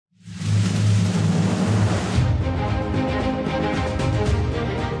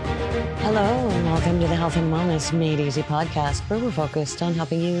Welcome to the Health and Wellness Made Easy podcast, where we're focused on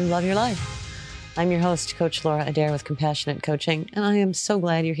helping you love your life. I'm your host, Coach Laura Adair with Compassionate Coaching, and I am so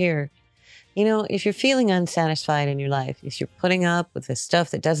glad you're here. You know, if you're feeling unsatisfied in your life, if you're putting up with the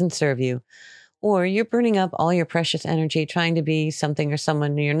stuff that doesn't serve you, or you're burning up all your precious energy trying to be something or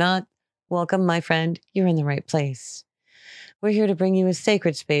someone you're not, welcome, my friend. You're in the right place. We're here to bring you a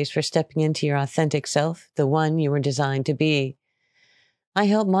sacred space for stepping into your authentic self, the one you were designed to be. I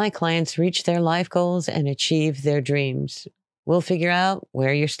help my clients reach their life goals and achieve their dreams. We'll figure out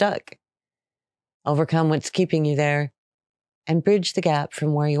where you're stuck, overcome what's keeping you there, and bridge the gap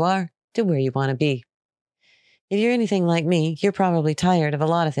from where you are to where you want to be. If you're anything like me, you're probably tired of a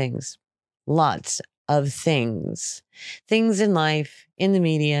lot of things. Lots of things. Things in life, in the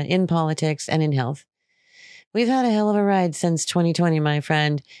media, in politics, and in health. We've had a hell of a ride since 2020, my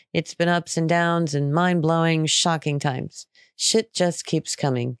friend. It's been ups and downs and mind-blowing, shocking times. Shit just keeps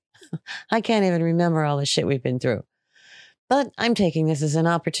coming. I can't even remember all the shit we've been through. But I'm taking this as an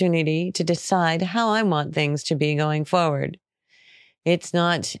opportunity to decide how I want things to be going forward. It's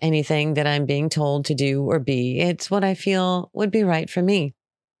not anything that I'm being told to do or be. It's what I feel would be right for me.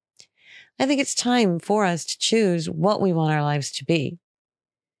 I think it's time for us to choose what we want our lives to be.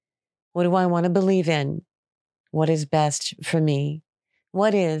 What do I want to believe in? What is best for me?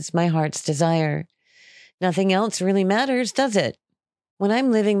 What is my heart's desire? Nothing else really matters, does it? When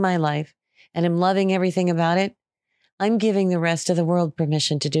I'm living my life and I'm loving everything about it, I'm giving the rest of the world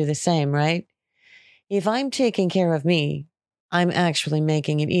permission to do the same, right? If I'm taking care of me, I'm actually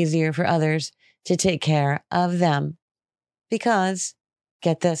making it easier for others to take care of them. Because,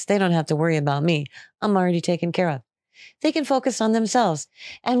 get this, they don't have to worry about me. I'm already taken care of. They can focus on themselves.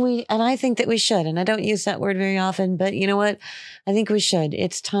 And I think that we should. And I don't use that word very often, but you know what? I think we should.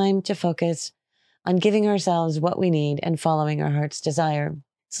 It's time to focus on giving ourselves what we need and following our heart's desire.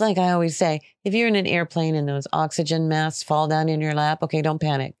 It's like I always say, if you're in an airplane and those oxygen masks fall down in your lap, okay, don't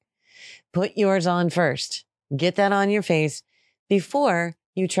panic. Put yours on first. Get that on your face before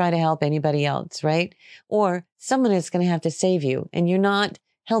you try to help anybody else, right? Or someone is going to have to save you, and you're not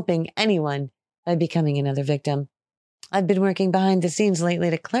helping anyone by becoming another victim. I've been working behind the scenes lately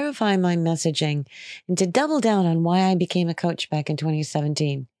to clarify my messaging and to double down on why I became a coach back in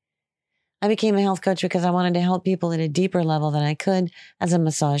 2017. I became a health coach because I wanted to help people at a deeper level than I could as a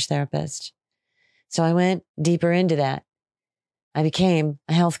massage therapist. So I went deeper into that. I became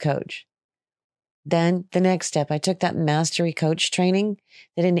a health coach. Then the next step, I took that mastery coach training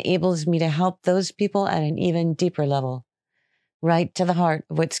that enables me to help those people at an even deeper level, right to the heart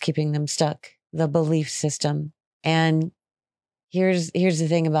of what's keeping them stuck, the belief system. And here's the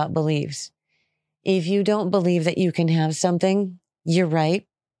thing about beliefs. If you don't believe that you can have something, you're right.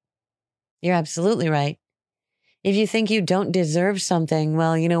 You're absolutely right. If you think you don't deserve something,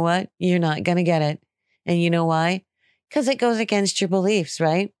 well, you know what? You're not going to get it. And you know why? Because it goes against your beliefs,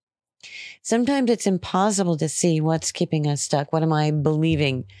 right? Sometimes it's impossible to see what's keeping us stuck. What am I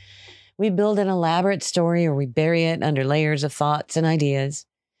believing? We build an elaborate story or we bury it under layers of thoughts and ideas.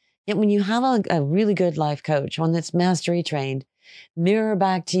 Yet when you have a really good life coach, one that's mastery trained, mirror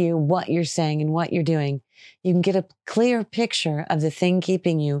back to you what you're saying and what you're doing, you can get a clear picture of the thing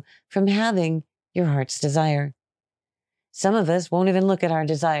keeping you from having your heart's desire. Some of us won't even look at our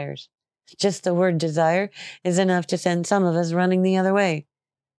desires. Just the word desire is enough to send some of us running the other way.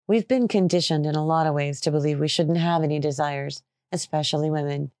 We've been conditioned in a lot of ways to believe we shouldn't have any desires, especially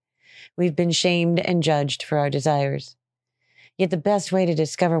women. We've been shamed and judged for our desires. Yet the best way to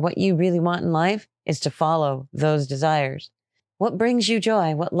discover what you really want in life is to follow those desires. What brings you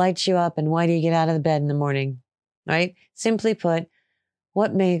joy? What lights you up? And why do you get out of the bed in the morning? Right? Simply put,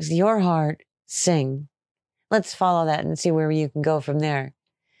 what makes your heart sing? Let's follow that and see where you can go from there.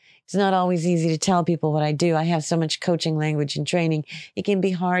 It's not always easy to tell people what I do. I have so much coaching language and training. It can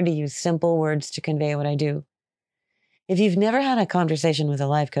be hard to use simple words to convey what I do. If you've never had a conversation with a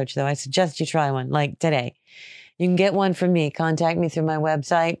life coach, though, I suggest you try one, like today. You can get one from me. Contact me through my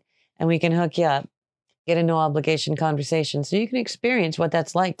website, and we can hook you up. Get a no-obligation conversation so you can experience what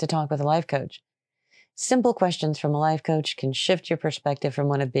that's like to talk with a life coach. Simple questions from a life coach can shift your perspective from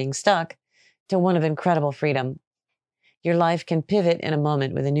one of being stuck to one of incredible freedom. Your life can pivot in a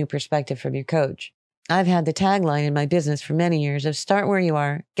moment with a new perspective from your coach. I've had the tagline in my business for many years of start where you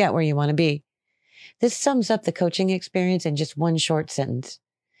are, get where you want to be. This sums up the coaching experience in just one short sentence.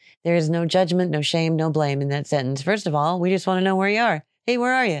 There is no judgment, no shame, no blame in that sentence. First of all, we just want to know where you are. Hey,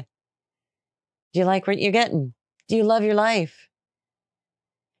 where are you? Do you like what you're getting? Do you love your life?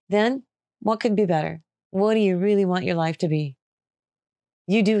 Then, what could be better? What do you really want your life to be?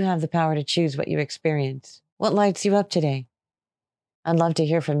 You do have the power to choose what you experience. What lights you up today? I'd love to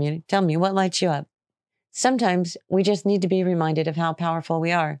hear from you. Tell me, what lights you up? Sometimes we just need to be reminded of how powerful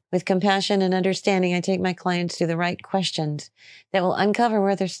we are. With compassion and understanding, I take my clients through the right questions that will uncover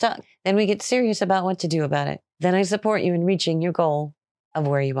where they're stuck. Then we get serious about what to do about it. Then I support you in reaching your goal of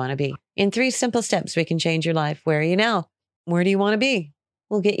where you want to be. In 3 simple steps, we can change your life. Where are you now? Where do you want to be?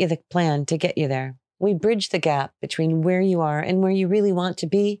 We'll get you the plan to get you there. We bridge the gap between where you are and where you really want to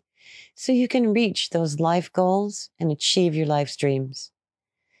be so you can reach those life goals and achieve your life's dreams.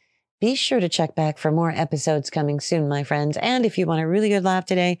 Be sure to check back for more episodes coming soon, my friends. And if you want a really good laugh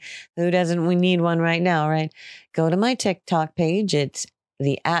today, who doesn't? We need one right now, right? Go to my TikTok page. It's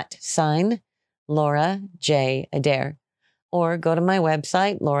the @ Laura J. Adair. Or go to my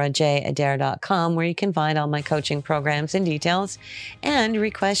website, laurajadair.com, where you can find all my coaching programs and details and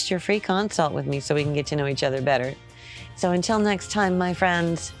request your free consult with me so we can get to know each other better. So until next time, my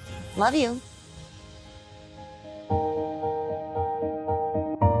friends, love you.